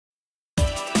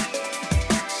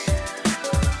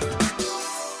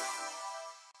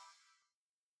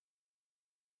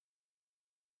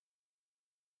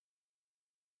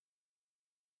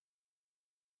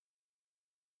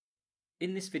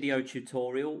In this video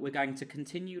tutorial, we're going to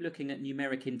continue looking at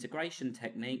numeric integration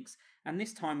techniques, and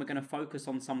this time we're going to focus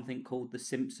on something called the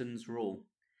Simpsons rule.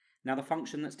 Now, the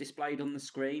function that's displayed on the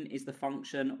screen is the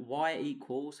function y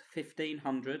equals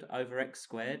 1500 over x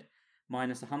squared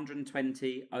minus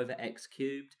 120 over x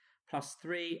cubed plus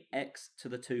 3x to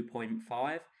the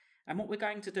 2.5. And what we're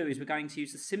going to do is we're going to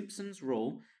use the Simpsons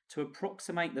rule to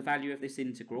approximate the value of this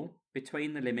integral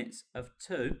between the limits of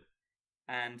 2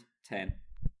 and 10.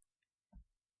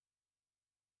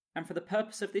 And for the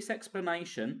purpose of this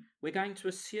explanation, we're going to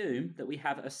assume that we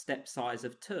have a step size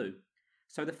of 2.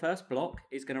 So the first block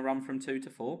is going to run from 2 to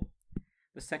 4.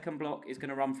 The second block is going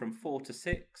to run from 4 to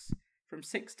 6, from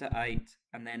 6 to 8,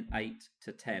 and then 8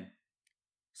 to 10.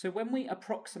 So when we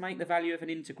approximate the value of an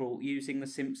integral using the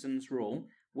Simpsons rule,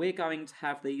 we're going to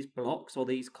have these blocks or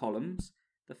these columns,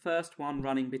 the first one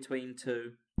running between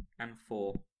 2 and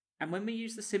 4. And when we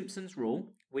use the Simpsons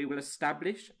rule, we will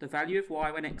establish the value of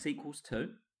y when x equals 2.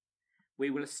 We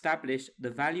will establish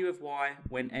the value of y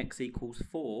when x equals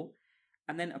 4,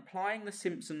 and then applying the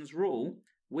Simpsons rule,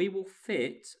 we will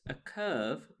fit a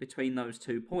curve between those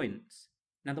 2 points.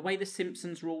 Now, the way the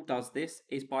Simpsons rule does this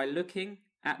is by looking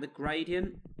at the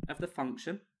gradient of the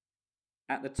function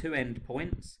at the 2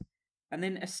 endpoints, and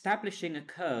then establishing a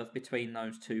curve between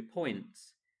those 2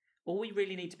 points. All we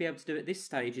really need to be able to do at this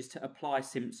stage is to apply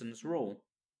Simpsons rule,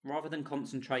 rather than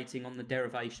concentrating on the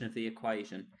derivation of the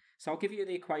equation. So I'll give you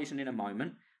the equation in a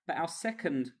moment, but our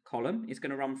second column is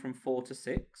going to run from 4 to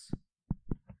 6.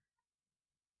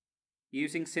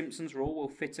 Using Simpsons rule, we'll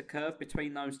fit a curve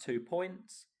between those 2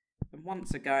 points, and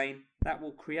once again, that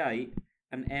will create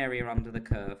an area under the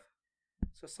curve.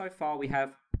 So far we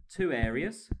have 2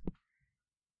 areas.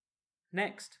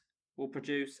 Next, we'll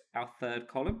produce our third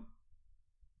column.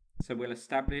 So we'll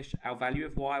establish our value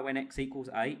of y when x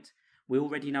equals 8. We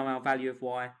already know our value of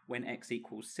y when x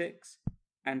equals 6,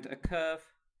 and a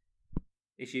curve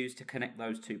is used to connect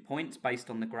those 2 points based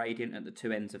on the gradient at the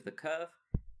 2 ends of the curve.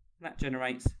 That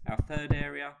generates our third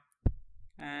area,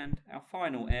 and our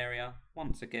final area,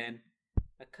 once again,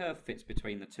 a curve fits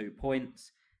between the 2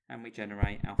 points, and we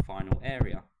generate our final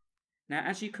area. Now,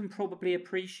 as you can probably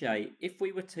appreciate, if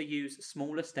we were to use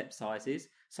smaller step sizes,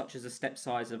 such as a step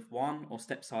size of 1 or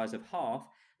step size of half,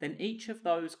 then each of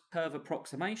those curve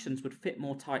approximations would fit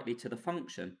more tightly to the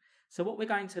function. So what we're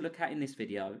going to look at in this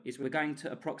video is we're going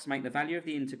to approximate the value of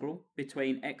the integral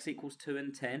between x equals 2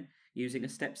 and 10 using a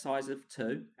step size of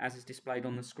 2, as is displayed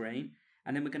on the screen,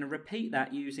 and then we're going to repeat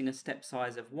that using a step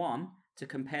size of 1 to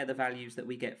compare the values that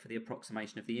we get for the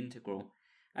approximation of the integral.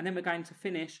 And then we're going to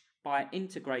finish by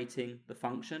integrating the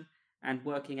function and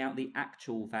working out the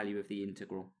actual value of the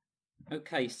integral.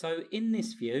 Okay, so in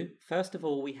this view, first of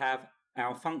all, we have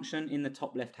our function in the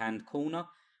top left-hand corner,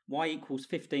 y equals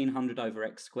 1500 over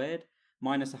x squared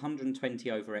minus 120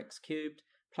 over x cubed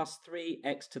plus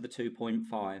 3x to the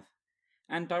 2.5.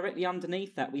 And directly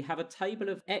underneath that, we have a table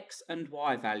of x and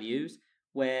y values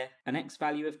where an x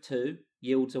value of 2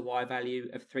 yields a y value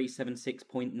of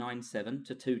 376.97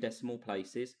 to 2 decimal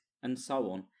places, and so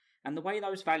on. And the way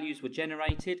those values were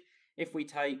generated, if we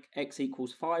take x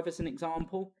equals 5 as an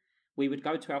example, we would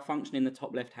go to our function in the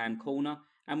top left-hand corner,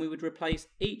 and we would replace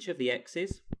each of the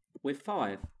x's with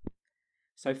 5.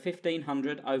 So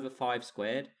 1500 over 5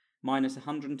 squared minus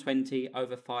 120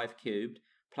 over 5 cubed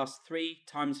plus 3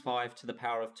 times 5 to the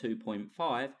power of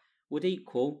 2.5 would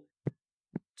equal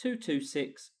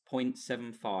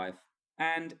 226.75.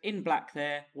 And in black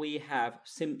there, we have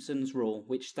Simpson's rule,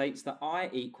 which states that I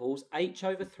equals h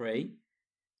over 3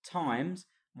 times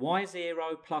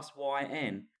y0 plus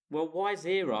yn. Well,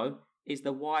 y0 is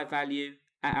the y value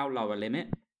at our lower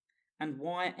limit, and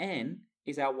yn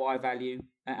is our y value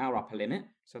at our upper limit.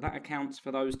 So that accounts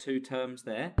for those 2 terms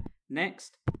there.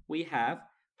 Next, we have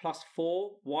plus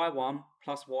 4y1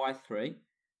 plus y3.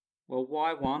 Well,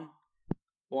 y1,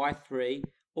 y3,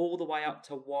 all the way up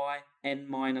to yn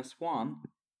minus 1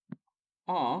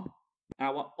 are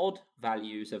our odd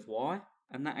values of y,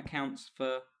 and that accounts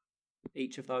for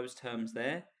each of those terms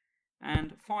there.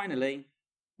 And finally,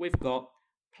 we've got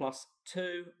plus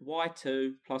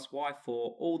 2y2 plus y4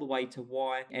 all the way to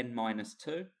yn minus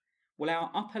 2. Well,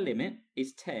 our upper limit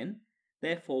is 10,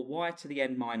 therefore y to the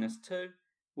n minus 2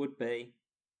 would be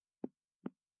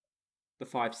the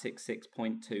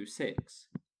 566.26.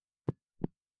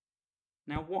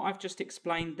 Now, what I've just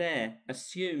explained there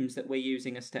assumes that we're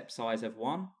using a step size of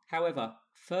 1. However,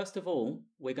 first of all,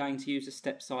 we're going to use a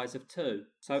step size of 2.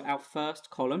 So our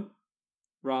first column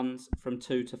runs from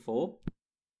 2 to 4.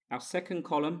 Our second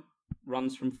column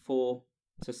runs from 4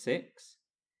 to 6.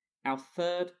 Our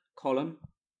third column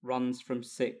runs from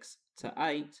 6 to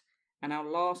 8. And our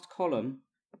last column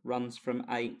runs from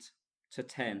 8 to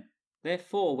 10.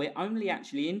 Therefore, we're only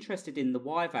actually interested in the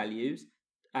y values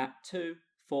at 2,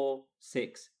 4,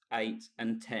 6, 8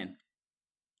 and 10.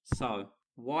 So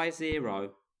y0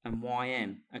 and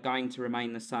yn are going to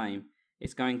remain the same.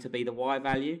 It's going to be the y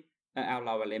value at our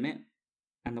lower limit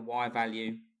and the y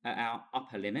value at our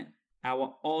upper limit.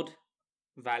 Our odd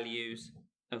values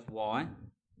of y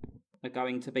are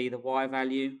going to be the y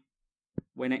value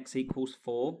when x equals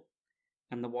 4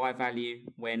 and the y value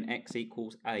when x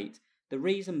equals 8. The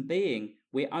reason being,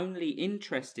 we're only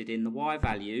interested in the y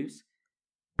values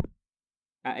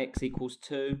at x equals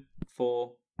 2,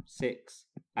 4, 6,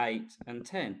 8 and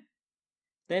 10.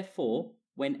 Therefore,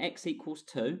 when x equals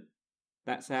 2,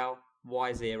 that's our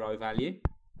y0 value.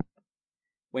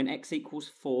 When x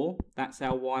equals 4, that's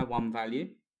our y1 value.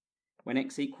 When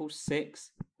x equals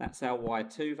 6, that's our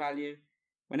y2 value.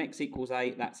 When x equals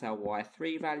 8, that's our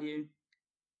y3 value.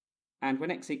 And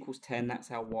when x equals 10, that's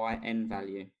our yn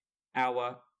value.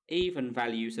 Our even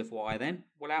values of y then,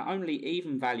 well, our only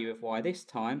even value of y this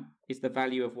time is the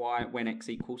value of y when x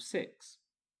equals 6.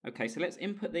 Okay, so let's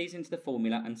input these into the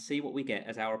formula and see what we get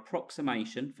as our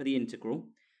approximation for the integral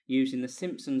using the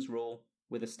Simpsons rule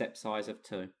with a step size of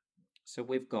 2. So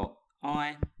we've got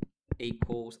I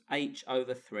equals h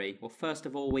over 3. Well, first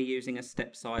of all, we're using a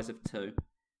step size of 2,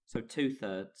 so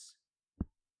 2/3,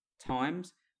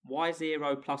 times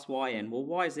y0 plus yn. Well,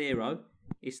 y0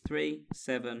 is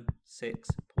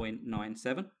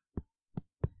 376.97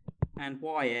 and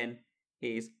yn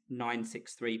is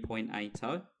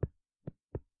 963.80.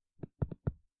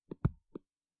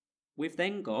 We've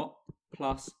then got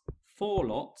plus 4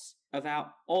 lots of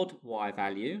our odd y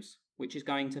values, which is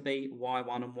going to be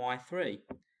y1 and y3.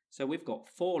 So we've got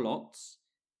 4 lots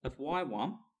of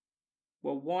y1.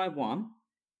 Well, y1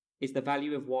 is the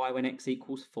value of y when x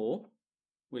equals 4.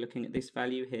 We're looking at this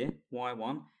value here,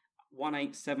 y1,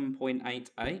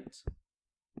 187.88,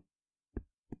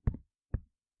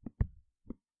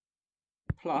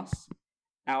 plus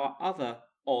our other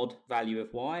odd value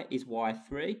of y is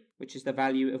y3, which is the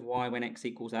value of y when x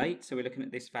equals 8. So we're looking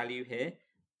at this value here,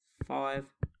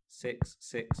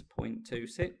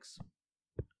 566.26,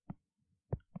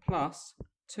 plus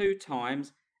 2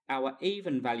 times our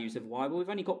even values of y. Well, we've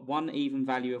only got one even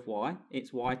value of y,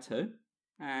 it's y2,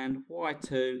 and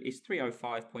y2 is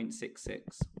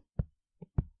 305.66.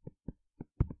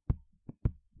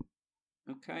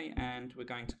 Okay, and we're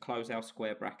going to close our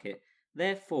square bracket.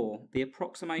 Therefore, the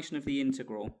approximation of the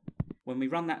integral, when we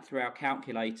run that through our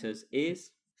calculators,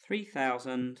 is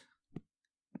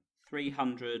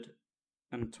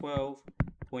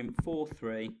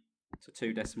 3,312.43 to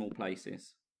 2 decimal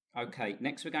places. Okay,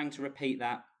 next we're going to repeat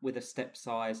that with a step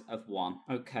size of 1.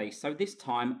 Okay, so this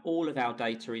time all of our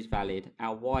data is valid.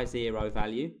 Our y0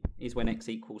 value is when x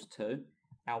equals 2.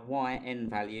 Our yn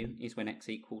value is when x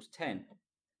equals 10.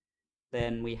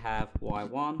 Then we have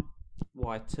y1,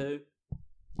 y2,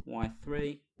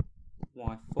 y3,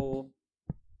 y4,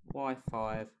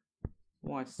 y5,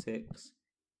 y6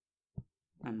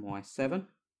 and y7.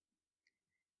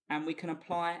 And we can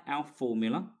apply our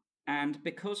formula. And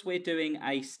because we're doing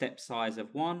a step size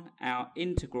of 1, our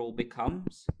integral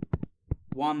becomes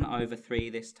 1 over 3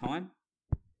 this time.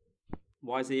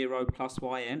 y0 plus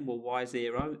yn, well,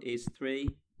 y0 is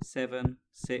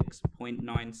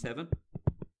 376.97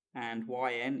 and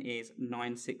yn is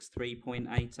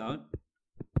 963.80.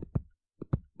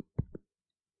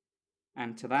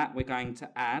 And to that we're going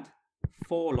to add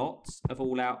 4 lots of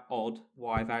all our odd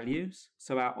y values.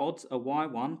 So our odds are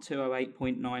y1,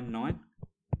 208.99,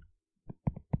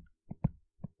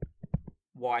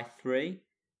 y3,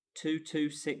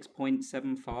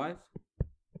 226.75,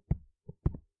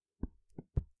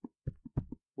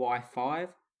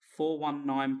 y5,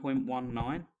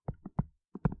 419.19,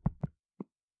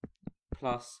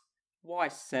 plus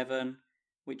y7,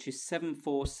 which is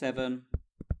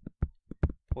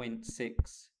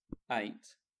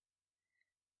 747.68.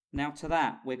 Now to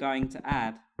that we're going to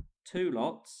add 2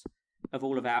 lots of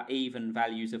all of our even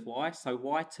values of y. So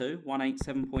y2,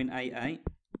 187.88,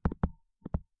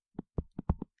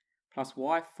 plus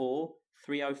y4,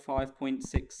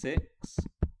 305.66,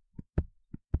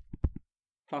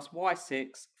 plus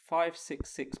y6,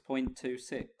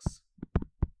 566.26.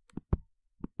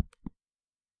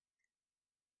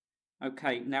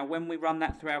 Okay, now when we run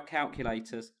that through our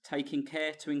calculators, taking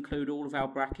care to include all of our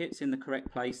brackets in the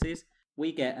correct places,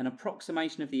 we get an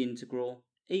approximation of the integral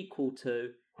equal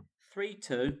to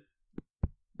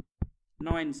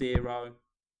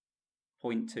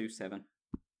 3290.27.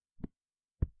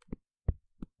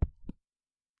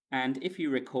 And if you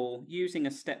recall, using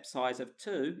a step size of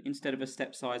 2 instead of a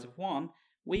step size of 1,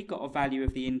 we got a value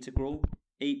of the integral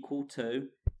equal to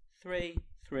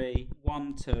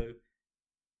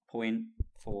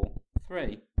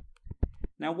 3312.43.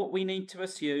 Now what we need to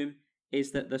assume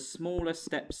is that the smaller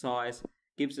step size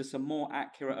gives us a more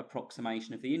accurate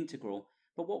approximation of the integral.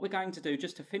 But what we're going to do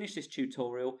just to finish this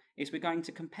tutorial is we're going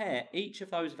to compare each of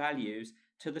those values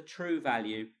to the true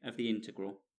value of the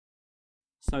integral.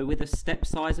 So with a step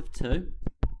size of 2,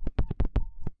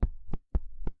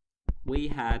 we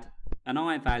had an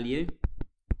I value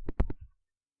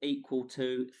equal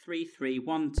to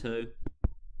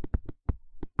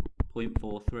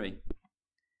 3312.43.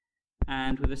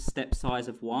 And with a step size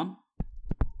of 1,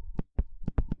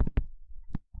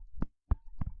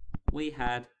 we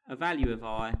had a value of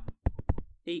I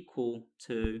equal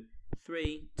to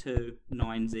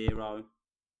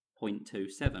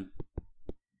 3290.27.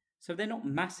 So they're not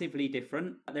massively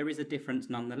different, but there is a difference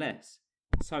nonetheless.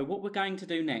 So what we're going to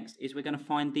do next is we're going to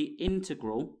find the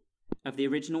integral of the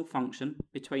original function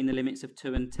between the limits of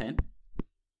 2 and 10.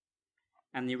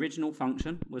 And the original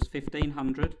function was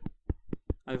 1500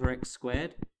 over x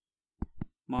squared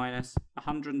minus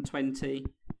 120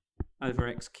 over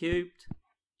x cubed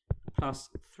plus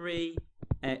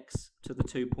 3x to the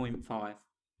 2.5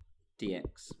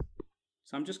 dx.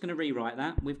 So I'm just going to rewrite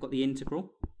that. We've got the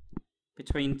integral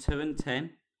between 2 and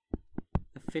 10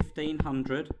 of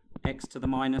 1500 x to the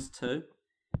minus 2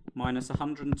 minus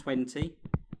 120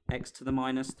 x to the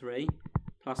minus 3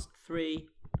 plus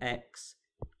 3x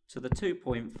to the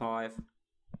 2.5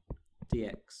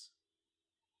 dx.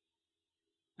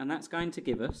 And that's going to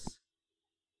give us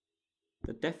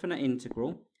the definite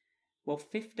integral. Well,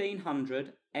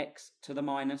 1500 x to the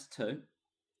minus 2.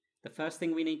 The first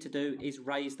thing we need to do is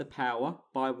raise the power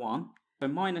by 1. So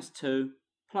minus 2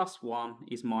 plus 1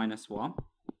 is minus 1.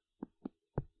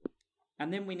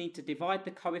 And then we need to divide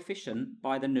the coefficient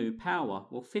by the new power.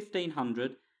 Well,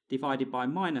 1500 divided by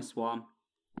minus 1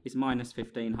 is minus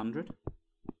 1500.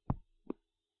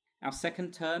 Our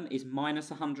second term is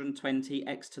minus 120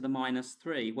 x to the minus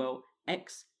 3. Well,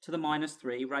 x to the minus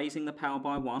 3, raising the power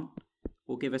by 1,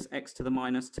 will give us x to the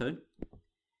minus 2.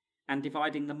 And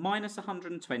dividing the minus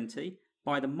 120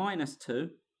 by the minus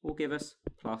 2 will give us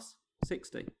plus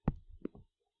 60.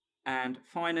 And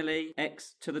finally,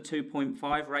 x to the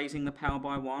 2.5, raising the power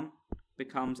by 1,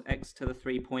 becomes x to the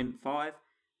 3.5.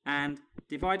 And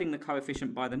dividing the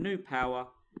coefficient by the new power,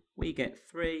 we get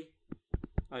 3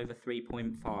 over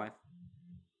 3.5.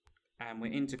 And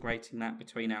we're integrating that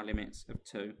between our limits of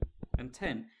 2 and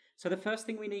 10. So the first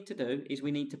thing we need to do is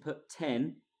we need to put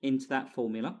 10 into that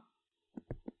formula.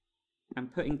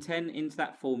 And putting 10 into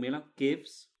that formula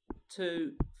gives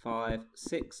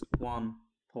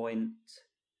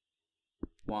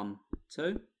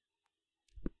 2561.12.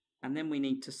 And then we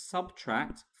need to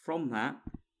subtract from that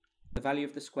the value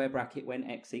of the square bracket when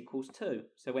x equals 2.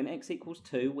 So when x equals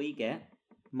 2, we get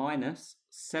minus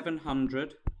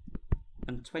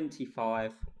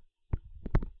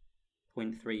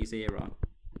 725.30.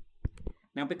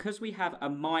 Now because we have a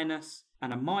minus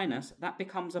and a minus, that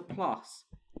becomes a plus.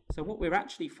 So what we're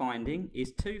actually finding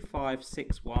is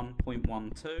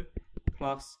 2561.12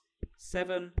 plus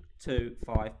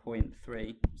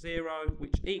 725.30,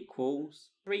 which equals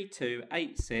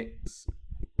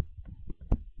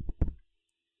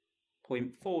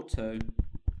 3286.42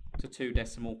 to 2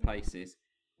 decimal places.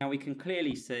 Now we can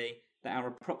clearly see that our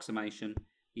approximation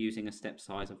using a step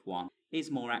size of 1 is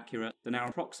more accurate than our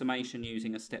approximation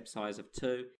using a step size of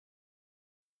 2